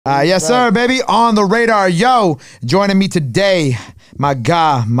Yes, sir, baby. On the radar. Yo, joining me today, my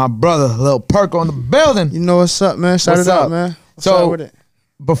guy, my brother, Lil Perco in the building. You know what's up, man. Shout it out, man. What's so, up with it?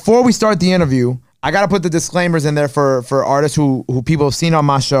 Before we start the interview, I got to put the disclaimers in there for artists who people have seen on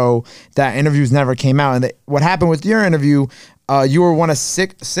my show that interviews never came out. And what happened with your interview, you were one of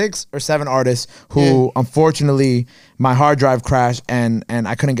six or seven artists who, unfortunately, my hard drive crashed and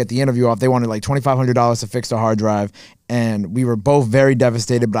I couldn't get the interview off. They wanted like $2,500 to fix the hard drive. And we were both very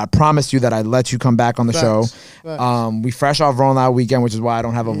devastated, but I promised you that I'd let you come back on the show. We fresh off Rolling Loud weekend, which is why I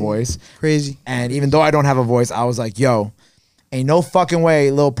don't have a voice. Crazy. And even though I don't have a voice, I was like, yo, ain't no fucking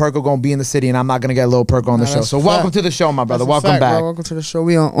way Lil Perco gonna be in the city and I'm not gonna get Lil Perco on the show. So welcome to the show, my brother. Welcome back. Bro. Welcome to the show.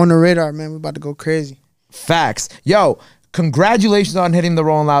 We on the radar, man. We about to go crazy. Facts. Yo, congratulations on hitting the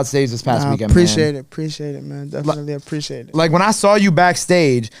Rolling Loud stage this past weekend, appreciate it, man. Definitely appreciate it. Like when I saw you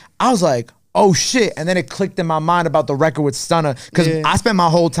backstage, I was like, oh shit, and then it clicked in my mind about the record with Stunna, because I spent my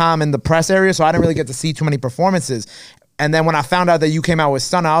whole time in the press area, so I didn't really get to see too many performances. And then when I found out that you came out with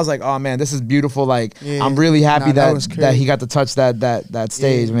Stunna, I was like, oh man, this is beautiful. Like I'm really happy that he got to touch that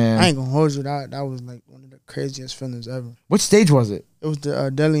stage, man. I ain't gonna hold you. That was like one of the craziest feelings ever. Which stage was it? It was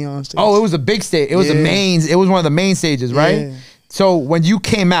the Deleon stage. Oh, it was a big stage. It was the mains. It was one of the main stages, right? Yeah. So when you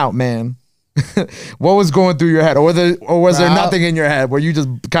came out, man, what was going through your head, or was there nothing in your head? Were you just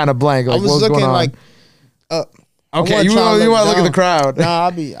kind of blank? Like, I was looking like up. Okay, you want to look at the crowd.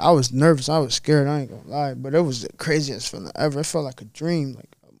 Nah, I was nervous. I was scared. I ain't gonna lie, but it was the craziest feeling ever. It felt like a dream,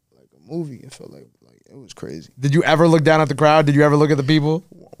 like a movie. It felt like it was crazy. Did you ever look down at the crowd? Did you ever look at the people?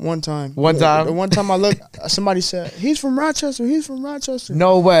 One time. One time? The one time I looked, somebody said, he's from Rochester. He's from Rochester.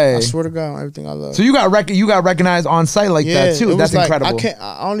 No way. I swear to God, everything I love. So you got recognized on site like that too. That's like, incredible.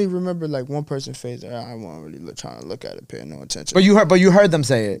 I only remember like one person's face. I wasn't really trying to look at it, paying no attention. But you heard them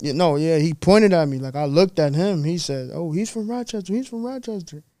say it. Yeah, he pointed at me. Like I looked at him. He said, oh, he's from Rochester. He's from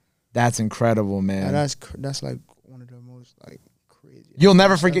Rochester. That's incredible, man. Yeah, that's like one of the most like crazy. You'll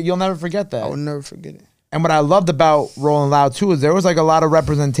never forget that. I will never forget it. And what I loved about Rolling Loud too is there was like a lot of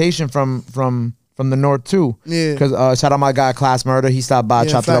representation from the north too. Yeah. Because shout out my guy Class Murder. He stopped by,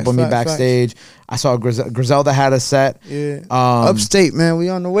 chopped it up with me backstage. I saw Griselda had a set. Yeah. Upstate, man. We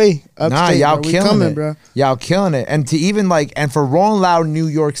on the way. Upstate, y'all killing it, bro. Y'all killing it. And to even and for Rolling Loud New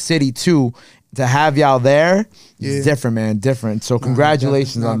York City too, to have y'all there, it's different, man. Different. So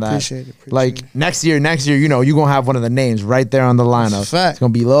congratulations on that. Appreciate it. Next year, you know, you're gonna have one of the names right there on the lineup. It's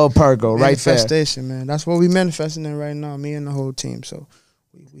gonna be Lil Perco right there. Manifestation, man. That's what we manifesting in right now, me and the whole team. So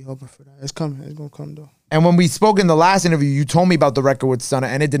we hoping for that. It's coming. It's gonna come though. And when we spoke in the last interview, you told me about the record with Stunna,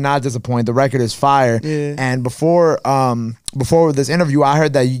 and it did not disappoint. The record is fire. Yeah. And before this interview, I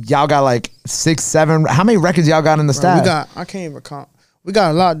heard that y'all got like 6, 7. How many records y'all got in the stash? I can't even count. We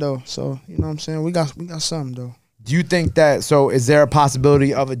got a lot though, so you know what I'm saying. We got something though. Do you think that? So, is there a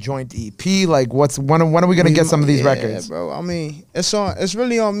possibility of a joint EP? Like, when are we gonna get some of these records? Bro. I mean, it's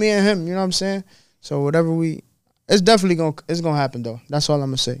really on me and him. You know what I'm saying? So whatever it's definitely gonna happen though. That's all I'm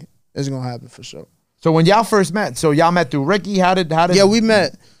gonna say. It's gonna happen for sure. So when y'all first met, so y'all met through Ricky. How did? Yeah, we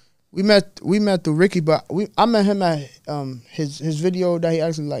met through Ricky, but I met him at his video that he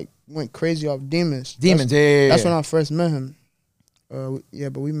actually like went crazy off Demons. That's when I first met him.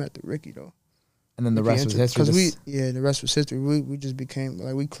 But we met through Ricky though, and then the rest was history. The rest was history. We just became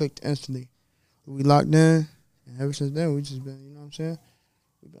like we clicked instantly. We locked in, and ever since then we just been, you know what I'm saying.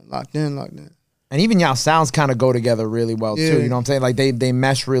 We've been locked in. And even y'all sounds kind of go together really well too. You know what I'm saying? Like they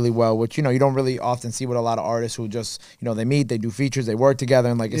mesh really well, which you know you don't really often see with a lot of artists who just they meet, they do features, they work together,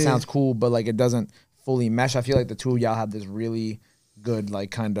 and like it sounds cool, but like it doesn't fully mesh. I feel like the two of y'all have this really good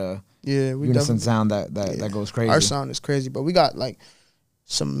like kind of. Yeah, we unison sound that goes crazy. Our sound is crazy, but we got like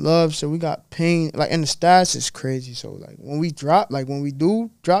some love, so we got pain. Like in the stats, it's crazy. So like when we do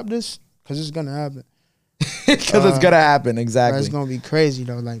drop this, because it's gonna happen. Because it's gonna happen, exactly. It's gonna be crazy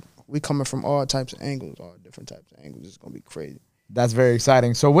though. Like we coming from all types of angles, all different types of angles. It's gonna be crazy. That's very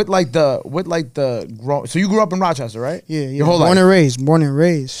exciting. So so you grew up in Rochester, right? Yeah. Your whole life? Born and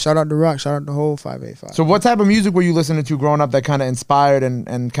raised. Shout out to Rock. Shout out the whole 585. So what type of music were you listening to growing up that kind of inspired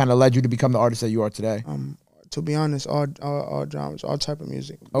and kind of led you to become the artist that you are today? To be honest, all genres, all type of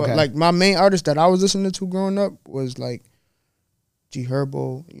music. Okay. But like my main artist that I was listening to growing up was like G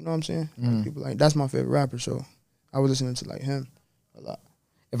Herbo. You know what I'm saying? Like, people like that's my favorite rapper. So I was listening to like him a lot.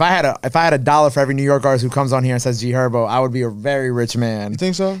 If I had $1 for every New York artist who comes on here and says G Herbo, I would be a very rich man. You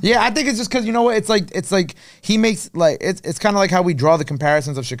think so? Yeah, I think it's just because you know what? It's like he makes like it's kind of like how we draw the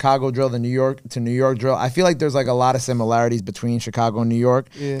comparisons of Chicago drill to New York drill. I feel like there's like a lot of similarities between Chicago and New York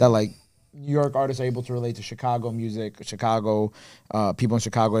that like New York artists are able to relate to Chicago music. Chicago people in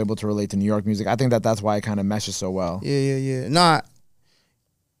Chicago are able to relate to New York music. I think that's why it kind of meshes so well. Yeah. Nah,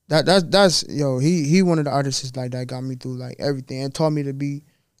 That's yo. He one of the artists like that got me through like everything and taught me to be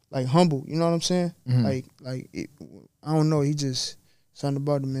like humble. You know what I'm saying? I don't know. He just something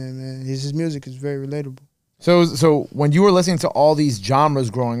about the man. His music is very relatable. So when you were listening to all these genres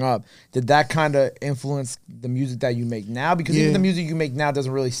growing up, did that kind of influence the music that you make now? Because even the music you make now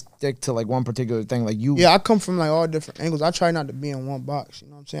doesn't really stick to like one particular thing. Like you, I come from like all different angles. I try not to be in one box. You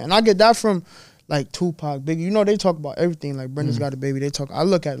know what I'm saying? And I get that from like Tupac, Biggie. You know, they talk about everything. Like Brenda's Got a Baby. I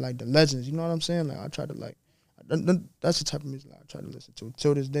look at like the legends. You know what I'm saying? Like I try to like. That's the type of music I try to listen to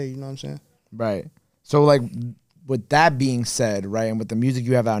till this day. You know what I'm saying? Right. So like. With that being said, right, and with the music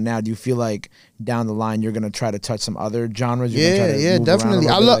you have out now, do you feel like down the line you're gonna try to touch some other genres? Yeah, definitely.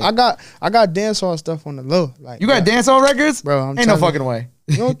 I got dancehall stuff on the low. Like you got dancehall records, bro. Ain't no fucking way.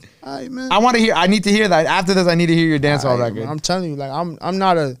 You know, all right, man. I need to hear that. After this, I need to hear your dancehall record. I'm telling you, like I'm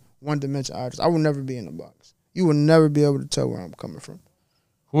not a one-dimensional artist. I will never be in a box. You will never be able to tell where I'm coming from.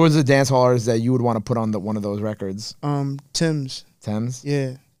 Who is the dancehall artist that you would want to put on one of those records? Tim's. Thames?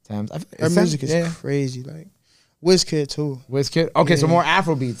 Yeah. Thames. Her music is crazy. Like Wizkid too. Wizkid? Okay, so more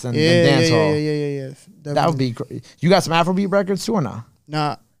Afro beats than dancehall. Yeah. Definitely. That would be crazy. You got some Afrobeat records too or not?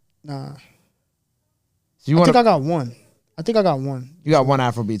 Nah. So I think I got one. You got one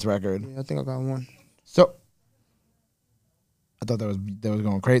Afrobeats record. Yeah, I think I got one. So I thought that was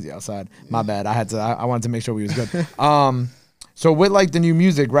going crazy outside. Yeah. My bad. I wanted to make sure we was good. So with like the new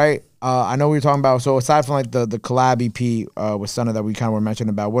music, right? I know we were talking about. So aside from like the collab EP with Stunna that we kind of were mentioning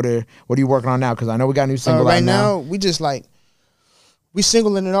about, what are you working on now? Because I know we got a new single right now. We just like we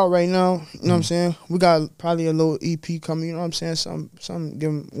singling it out right now. You know what I'm saying? We got probably a little EP coming. You know what I'm saying? Some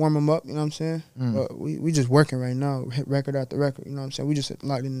warm them up. You know what I'm saying? But we just working right now, hit record after record. You know what I'm saying? We just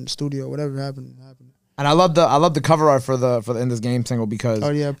locked in the studio. Whatever happened. And I love the cover art for the In This Game single because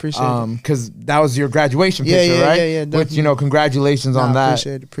appreciate it. Because that was your graduation picture, right? Yeah, definitely. Which congratulations on that.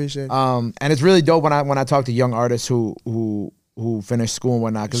 Appreciate it. And it's really dope when I talk to young artists who finish school and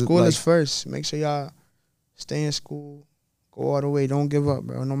whatnot. School is first. Make sure y'all stay in school, go all the way. Don't give up,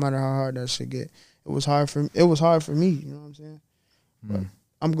 bro. No matter how hard that shit get. It was hard for me. You know what I'm saying? But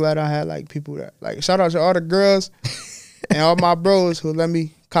I'm glad I had like people that like shout out to all the girls and all my bros who let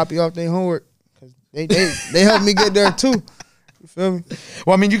me copy off their homework. They helped me get there too. You feel me?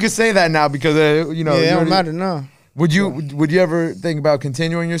 Well, I mean, you can say that now because it don't matter now. Would you ever think about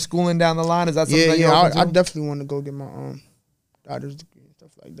continuing your schooling down the line? Is that something that you're open to? I definitely want to go get my doctor's degree and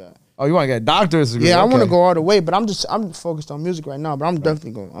stuff like that. Oh, you want to get a doctor's degree? Yeah, I want to go all the way, but I'm focused on music right now. But I'm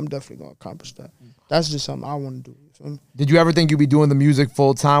definitely going to accomplish that. That's just something I want to do. You feel me? Did you ever think you'd be doing the music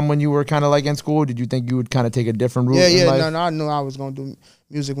full time when you were kind of like in school? Or did you think you would kind of take a different route? Yeah. No, I knew I was going to do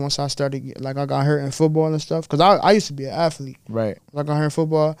music once I started. Like I got hurt in football and stuff because I used to be an athlete. Right. Like I got hurt in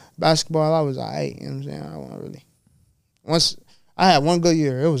football, basketball. I was alright. You know what I'm saying? I wasn't really. Once I had one good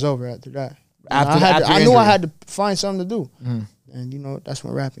year, it was over after that. I knew I had to find something to do, and that's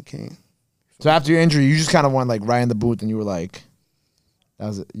when rapping came. So after your injury, you just kind of went like right in the booth, and you were like, "That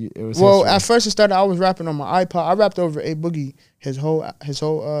was it." Was well, history. At first it started. I was rapping on my iPod. I rapped over A Boogie his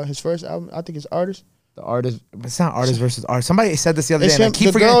first album. I think it's Artist. The artist, it's not artist versus artist. Somebody said this the other day, and I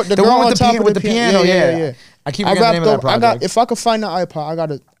keep forgetting the one with the piano. Yeah. I keep forgetting the name of that project. If I could find the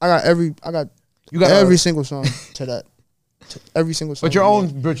iPod, I got every single song to that. Every single song.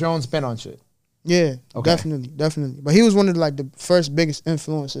 But your own spin on shit. Yeah, okay. Definitely. But he was one of like the first biggest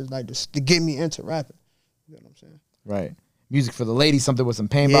influences, like to get me into rapping. You know what I'm saying? Right. Music for the ladies, something with some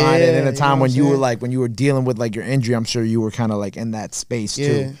pain behind it. In a time when you were like, when you were dealing with like your injury, I'm sure you were kind of like in that space too.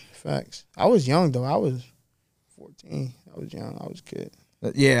 Yeah, facts. I was young though. I was 14. I was young. I was a kid.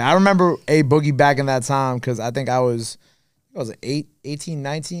 Yeah, I remember A Boogie back in that time because I think I was 18,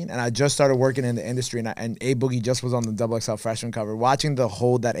 19, and I just started working in the industry, and A Boogie just was on the XXL freshman cover. Watching the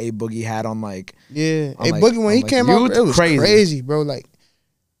hold that A Boogie had on like A Boogie when he came out, it was crazy, bro. Like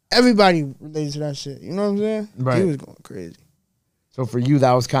everybody related to that shit. You know what I'm saying? Right. He was going crazy. So for you,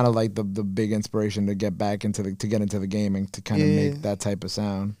 that was kind of like the big inspiration to get back into the game and to kind of make that type of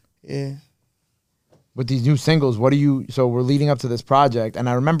sound. Yeah. With these new singles, so we're leading up to this project, and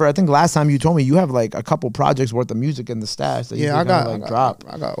I remember, I think last time you told me you have like a couple projects worth of music in the stash that I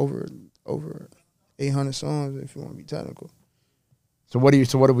got over 800 songs if you want to be technical. So what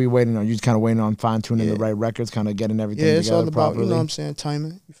are we waiting on? You just kind of waiting on fine tuning the right records, kind of getting everything together properly? Yeah, it's all about, you know what I'm saying,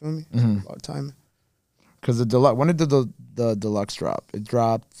 timing. You feel me? About timing. Because the deluxe, when did the deluxe drop? It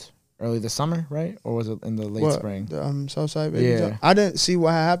dropped early this summer, right? Or was it in the late spring? The Southside Baby Jump? I didn't see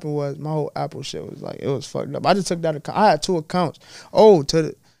what had happened was my whole Apple shit was like, it was fucked up. I just took that account. I had 2 accounts. I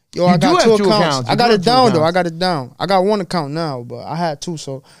got 2 accounts. I got it down though. I got it down. I got 1 account now, but I had 2.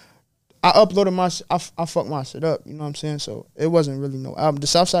 So I uploaded I fucked my shit up, you know what I'm saying? So it wasn't really no album. The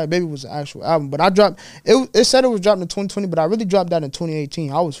Southside Baby was an actual album, but I dropped it said it was dropped in 2020, but I really dropped that in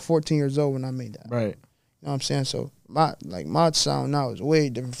 2018. I was 14 years old when I made that. Right. You know what I'm saying? So my sound now is way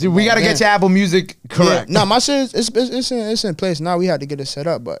different. Dude, we gotta get your Apple Music correct. Yeah. No, my shit it's in place now. We had to get it set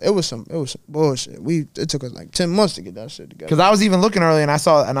up, but it was some bullshit. It took us like 10 months to get that shit together. Because I was even looking earlier and I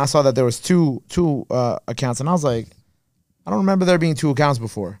saw that there was two accounts, and I was like, I don't remember there being 2 accounts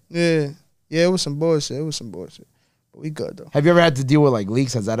before. Yeah, it was some bullshit. But we good though. Have you ever had to deal with like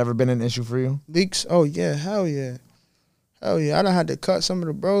leaks? Has that ever been an issue for you? Leaks? Oh yeah, hell yeah. I done had to cut some of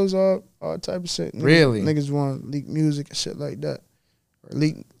the bros off, all type of shit. Really? Niggas want to leak music and shit like that, or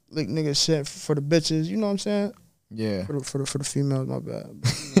leak niggas shit for the bitches. You know what I'm saying? Yeah. For the females, my bad.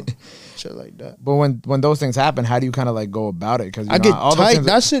 But, you know, shit like that. But when those things happen, how do you kind of like go about it? Because I get tight.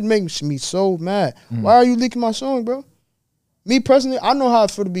 That shit makes me so mad. Why are you leaking my song, bro? Me personally, I know how I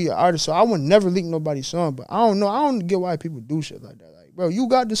feel to be an artist, so I would never leak nobody's song. But I don't know. I don't get why people do shit like that. Like, bro, you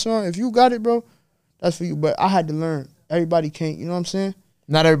got the song. If you got it, bro, that's for you. But I had to learn. Everybody can't. You know what I'm saying?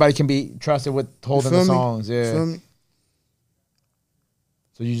 Not everybody can be trusted with holding the songs. Yeah. Feel me?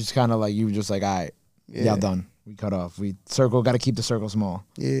 So you just kind of like all right, y'all done. We cut off. We circle. Got to keep the circle small.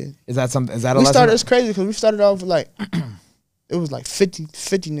 Yeah. Is that something? Is that a lesson? It's crazy because we started off with like it was like 50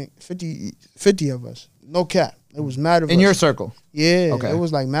 of us. No cap. It was mad of us. In your circle? Yeah. Okay. It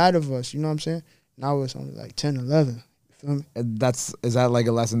was like mad of us. You know what I'm saying? Now it's only like 10, 11. You feel me? Is that like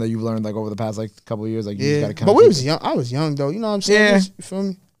a lesson that you've learned like over the past like couple of years? Like, you just gotta but we was young. I was young though. You know what I'm saying? Yeah. You feel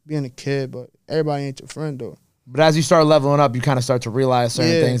me? Being a kid, but everybody ain't your friend though. But as you start leveling up, you kind of start to realize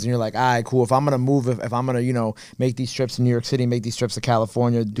certain things, and you're like, all right, cool. If I'm gonna move, if I'm gonna, make these trips to New York City, make these trips to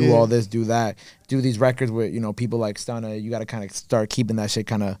California, do all this, do that, do these records with, people like Stunna, you got to kind of start keeping that shit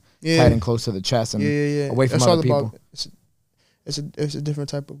kind of tight and close to the chest and away from other people. It's a different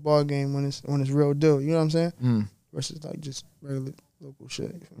type of ball game when it's real deal. You know what I'm saying? Versus like just regular local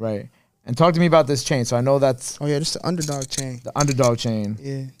shit. Right. And talk to me about this chain. So I know that's... Oh, yeah, this is the underdog chain. The underdog chain.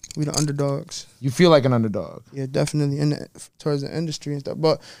 Yeah, we the underdogs. You feel like an underdog. Yeah, definitely towards the industry and stuff.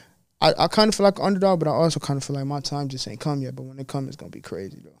 But I kind of feel like an underdog, but I also kind of feel like my time just ain't come yet. But when it comes, it's going to be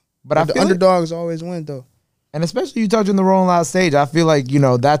crazy, though. But the underdogs always win, though. And especially you touching the Rolling Loud stage, I feel like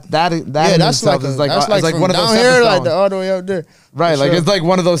that in itself is like one of those down here, like all the way up there. Right, like it's like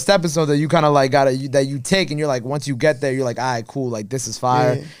one of those stepping stones that you kind of like that you take, and you're like, once you get there, you're like, all right, cool, like this is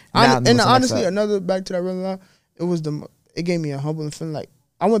fire. Yeah. And honestly, back to that Rolling Loud, it gave me a humbling feeling. Like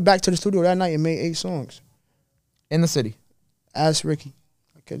I went back to the studio that night and made 8 songs in the city. Ask Ricky,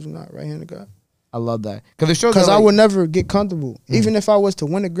 I kid you not, right hand of God. I love that because I would never get comfortable, even if I was to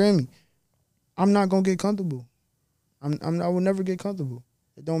win a Grammy. I'm not gonna get comfortable. I will never get comfortable.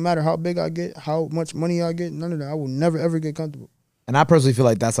 It don't matter how big I get, how much money I get, none of that. I will never ever get comfortable. And I personally feel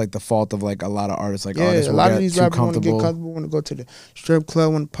like that's like the fault of like a lot of artists. Like artists a lot of these rappers want to get comfortable, want to go to the strip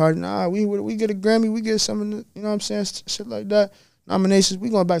club, want to party. Nah, we get a Grammy, we get some of the, you know what I'm saying, shit like that. Nominations, we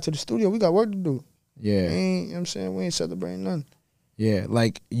going back to the studio. We got work to do. Yeah. You know what I'm saying? We ain't celebrating nothing. Yeah,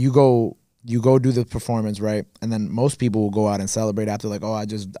 like you go do the performance, right? And then most people will go out and celebrate after, like, oh, I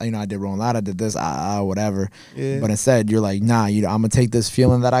just, I did Rolling Loud, I did this, whatever. Yeah. But instead, you're like, nah, I'm going to take this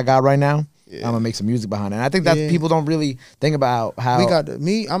feeling that I got right now, I'm going to make some music behind it. And I think that people don't really think about how...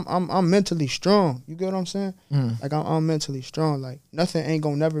 I'm mentally strong. You get what I'm saying? Like, I'm mentally strong. Like, nothing ain't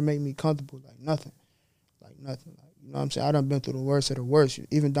going to never make me comfortable. Like, nothing. Like, nothing. Like, you know what I'm saying? I done been through the worst of the worst.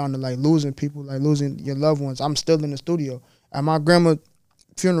 Even down to, like, losing people, like, losing your loved ones. I'm still in the studio. At my grandma's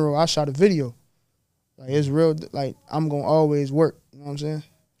funeral, I shot a video. Like, it's real. Like, I'm gonna always work. You know what I'm saying?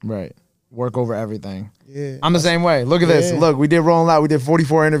 Right. Work over everything. Yeah. I'm the same way. Look at this. Look, we did Rolling Loud. We did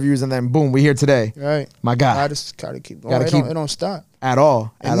 44 interviews, and then boom, we here today. Right. My God. I just gotta keep going. It don't stop at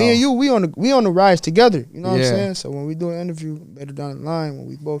all. And me and you, we on the rise together. You know what I'm saying? So when we do an interview later down the line, when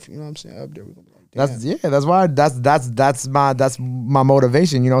we both, you know what I'm saying, up there, we gonna be like, damn. That's why that's my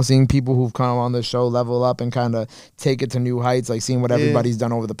motivation. Seeing people who've come on the show level up and kind of take it to new heights, like seeing what everybody's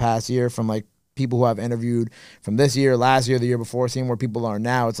done over the past year, from like people who I've interviewed from this year, last year, the year before, seeing where people are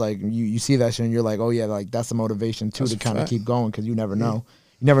now. It's like you see that shit and you're like, oh yeah, like that's the motivation too, to kind of keep going, because you never know.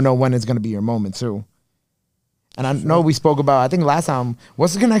 You never know when it's gonna be your moment too. And I know we spoke about, I think last time,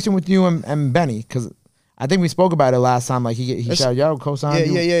 what's the connection with you and Benny? Because I think we spoke about it last time. Like he shouted you out, Cosign.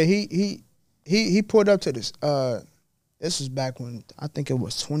 Yeah. He pulled up to this. This was back when I think it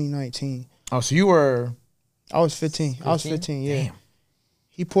was 2019. Oh, so you were? I was 15. I was 15. Yeah. Damn.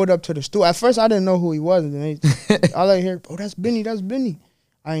 He pulled up to the studio. At first, I didn't know who he was. And then all I hear, oh, that's Benny. That's Benny.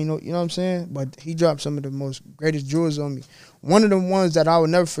 I ain't know. You know what I'm saying? But he dropped some of the most greatest jewels on me. One of the ones that I would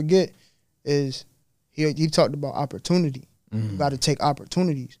never forget is he talked about opportunity. You got to take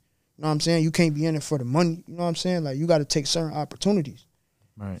opportunities. know what I'm saying? You can't be in it for the money. You know what I'm saying? Like, you got to take certain opportunities.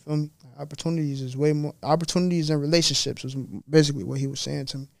 Right. Feel me? Opportunities is way more. Opportunities and relationships was basically what he was saying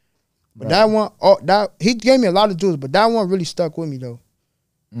to me. But that one, he gave me a lot of jewels, but that one really stuck with me though.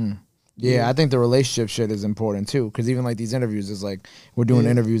 Yeah, I think the relationship shit is important too, because even like these interviews is like we're doing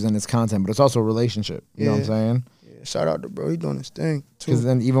interviews and it's content, but it's also a relationship. You know what I'm saying? Yeah, shout out to bro, he doing his thing too. Because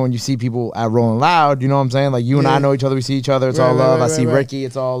then even when you see people at Rolling Loud, you know what I'm saying? Like you and I know each other, we see each other, it's all love. I see Ricky,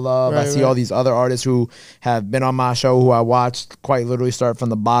 it's all love. I see all these other artists who have been on my show who I watched quite literally start from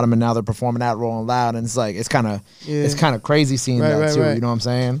the bottom and now they're performing at Rolling Loud, and it's like it's kind of crazy seeing that too. You know what I'm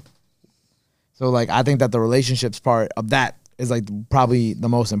saying? So like I think that the relationships part of that is like probably the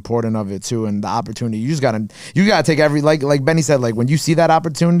most important of it too, and the opportunity. You gotta take every like Benny said, like when you see that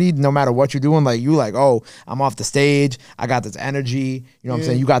opportunity, no matter what you're doing, like you like, oh, I'm off the stage, I got this energy, you know what I'm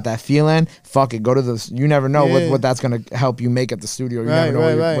saying? You got that feeling, fuck it, go to this. You never know what that's gonna help you make at the studio. You never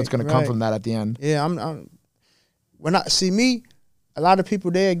know what's gonna come from that at the end. Yeah, I'm when I see me, a lot of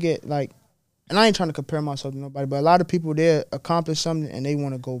people there get like, and I ain't trying to compare myself to nobody, but a lot of people there accomplish something and they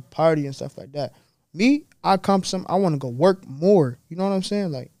want to go party and stuff like that. Me, I accomplish something, I want to go work more. You know what I'm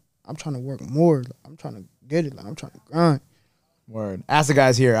saying? Like, I'm trying to work more. Like, I'm trying to get it. Like, I'm trying to grind. Word. Ask the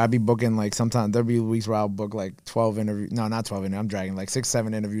guys here. I'd be booking like sometimes there'll be weeks where I'll book like 12 interviews. No, not 12 interviews. I'm dragging like 6,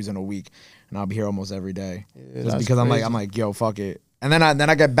 7 interviews in a week, and I'll be here almost every day. Yeah, just because crazy. I'm like, yo, fuck it. And then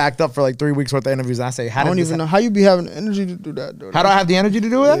I get backed up for like 3 weeks worth of interviews. And I say, I don't even know how you be having the energy to do that, though. How do I have the energy to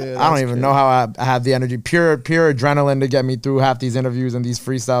do that? Yeah, I don't even know how I have the energy. Pure adrenaline to get me through half these interviews and these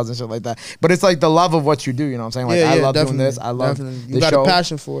freestyles and shit like that. But it's like the love of what you do. You know what I'm saying? Like I love doing this. I love this show. You got a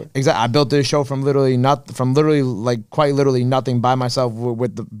passion for it. Exactly. I built this show from literally quite literally nothing by myself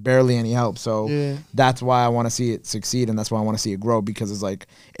with barely any help. So that's why I want to see it succeed, and that's why I want to see it grow, because it's like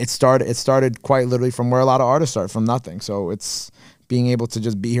it started quite literally from where a lot of artists start, from nothing. So it's being able to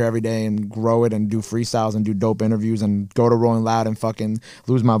just be here every day and grow it and do freestyles and do dope interviews and go to Rolling Loud and fucking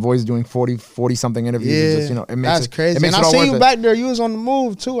lose my voice doing 40 something interviews. Yeah, just, you know, it makes that's crazy. And I seen you back there. You was on the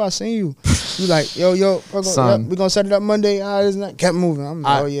move too. I seen you. You like, yo, Perco, we gonna set it up Monday. Kept moving. I'm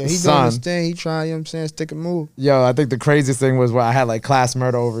like, oh yeah, he doing his thing. He trying, you know what I'm saying, stick and move. Yo, I think the craziest thing was where I had like Class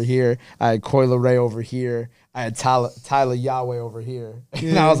Murder over here. I had Coy Ray over here. I had Tyler Yahweh over here.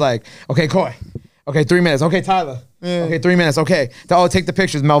 And I was like, okay, Coy. Okay, 3 minutes. Okay, Tyler. Yeah. Okay, 3 minutes. Okay. Take the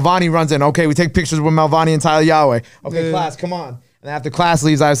pictures. Melvani runs in. Okay, we take pictures with Melvani and Tyler Yahweh. Okay, Class, come on. And after Class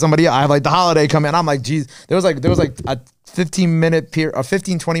leaves, I have somebody else. I have like the Holiday come in. I'm like, geez. There was like a 20 minute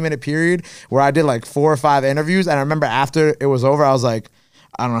period where I did like 4 or 5 interviews, and I remember after it was over, I was like,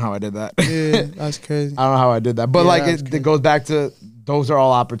 I don't know how I did that. Yeah, that's crazy. I don't know how I did that. But like it goes back to those are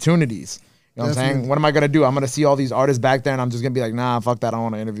all opportunities. You know what I'm saying? What am I going to do? I'm going to see all these artists back there and I'm just going to be like, nah, fuck that. I don't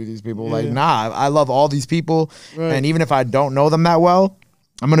want to interview these people. Like, nah, I love all these people. Right. And even if I don't know them that well,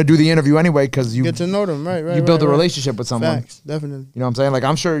 I'm going to do the interview anyway, because you get to know them. Right. You build a relationship with someone. Facts, definitely. You know what I'm saying? Like,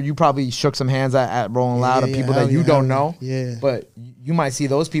 I'm sure you probably shook some hands at Rolling Loud of people that you don't know. Yeah. But you might see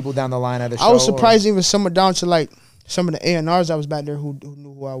those people down the line at a show. I was surprised even someone down to like some of the A&Rs that was back there who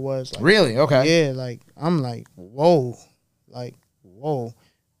knew who I was. Like, really? Okay. Yeah, like, I'm like, whoa. Like, whoa.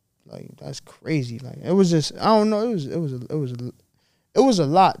 Like, that's crazy. Like, it was just, I don't know. It was a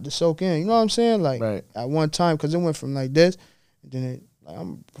lot to soak in. You know what I'm saying? Like, at one time, because it went from like this, and then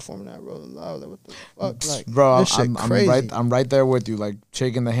I'm performing that Rolling Loud. Like, what the fuck? Like, bro, this shit crazy. I'm right there with you. Like,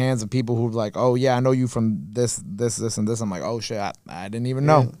 shaking the hands of people who like, oh yeah, I know you from this, and this. I'm like, oh shit, I didn't even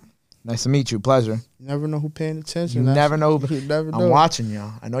know. Nice to meet you. Pleasure. You never know who paying attention. You never know. You never know. I'm watching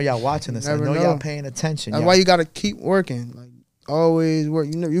y'all. I know y'all watching this. I know y'all paying attention. That's why you gotta keep working. Like, always work.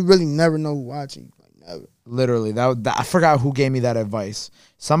 You really never know who's watching. Like, never. Literally, I forgot who gave me that advice.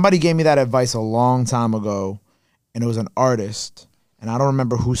 Somebody gave me that advice a long time ago, and it was an artist, and I don't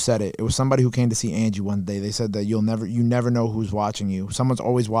remember who said it. It was somebody who came to see Angie one day. They said that you never know who's watching you. Someone's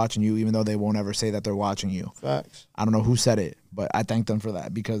always watching you, even though they won't ever say that they're watching you. Facts. I don't know who said it, but I thank them for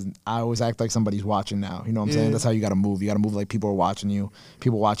that, because I always act like somebody's watching now. You know what I'm saying? That's how you got to move. You got to move like people are watching you.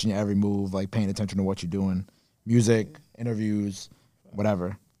 People watching your every move, like paying attention to what you're doing. Music, interviews,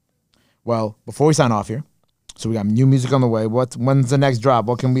 whatever. Well, before we sign off here, so we got new music on the way. When's the next drop?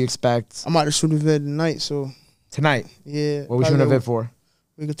 What can we expect? I'm about to shoot a vid tonight, so. Tonight? Yeah. What we shooting a vid for?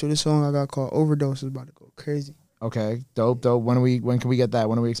 We get to this song I got called Overdose. It's about to go crazy. Okay, dope. When can we get that?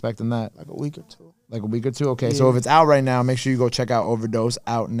 When are we expecting that? Like a week or two. Like a week or two? Okay, so if it's out right now, make sure you go check out Overdose,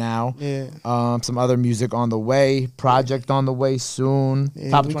 out now. Yeah. Some other music on the way. Project on the way soon. Yeah,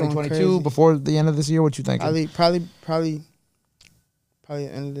 Top of 2022, before the end of this year. What you thinking? Probably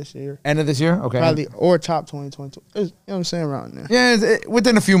end of this year. End of this year? Okay. Probably, or top 2022. You know what I'm saying, around there. Yeah,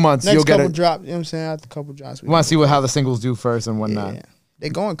 within a few months, Next you'll get couple it. Drop, you know what I'm saying, after a couple drops. We want to see how the singles do first and whatnot. Yeah. They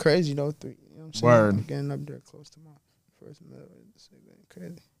going crazy though. 3. You know what I'm saying? Word. I'm getting up there close to my first middle. It's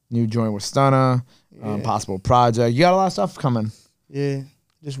crazy. New joint with Stunna. Possible project. You got a lot of stuff coming. Yeah,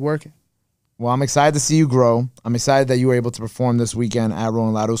 just working. Well, I'm excited to see you grow. I'm excited that you were able to perform this weekend at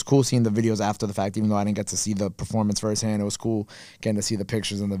Rolling Loud. It was cool seeing the videos after the fact, even though I didn't get to see the performance firsthand. It was cool getting to see the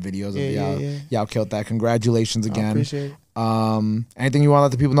pictures and the videos of y'all killed that. Congratulations again. I appreciate it. Anything you want to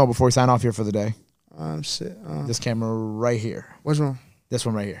let the people know before we sign off here for the day? This camera right here. What's wrong? This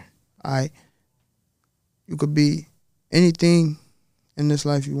one right here. All right. You could be anything in this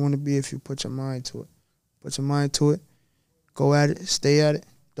life you want to be if you put your mind to it. Put your mind to it. Go at it. Stay at it.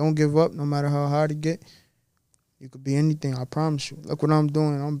 Don't give up no matter how hard it get. You could be anything, I promise you. Look what I'm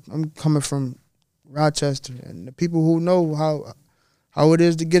doing. I'm coming from Rochester. And the people who know how it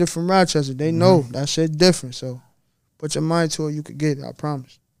is to get it from Rochester, they know that shit different. So put your mind to it, you could get it, I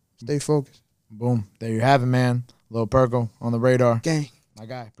promise. Stay focused. Boom. There you have it, man. Lil Perco on the radar. Gang. My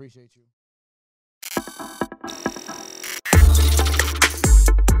guy, appreciate you.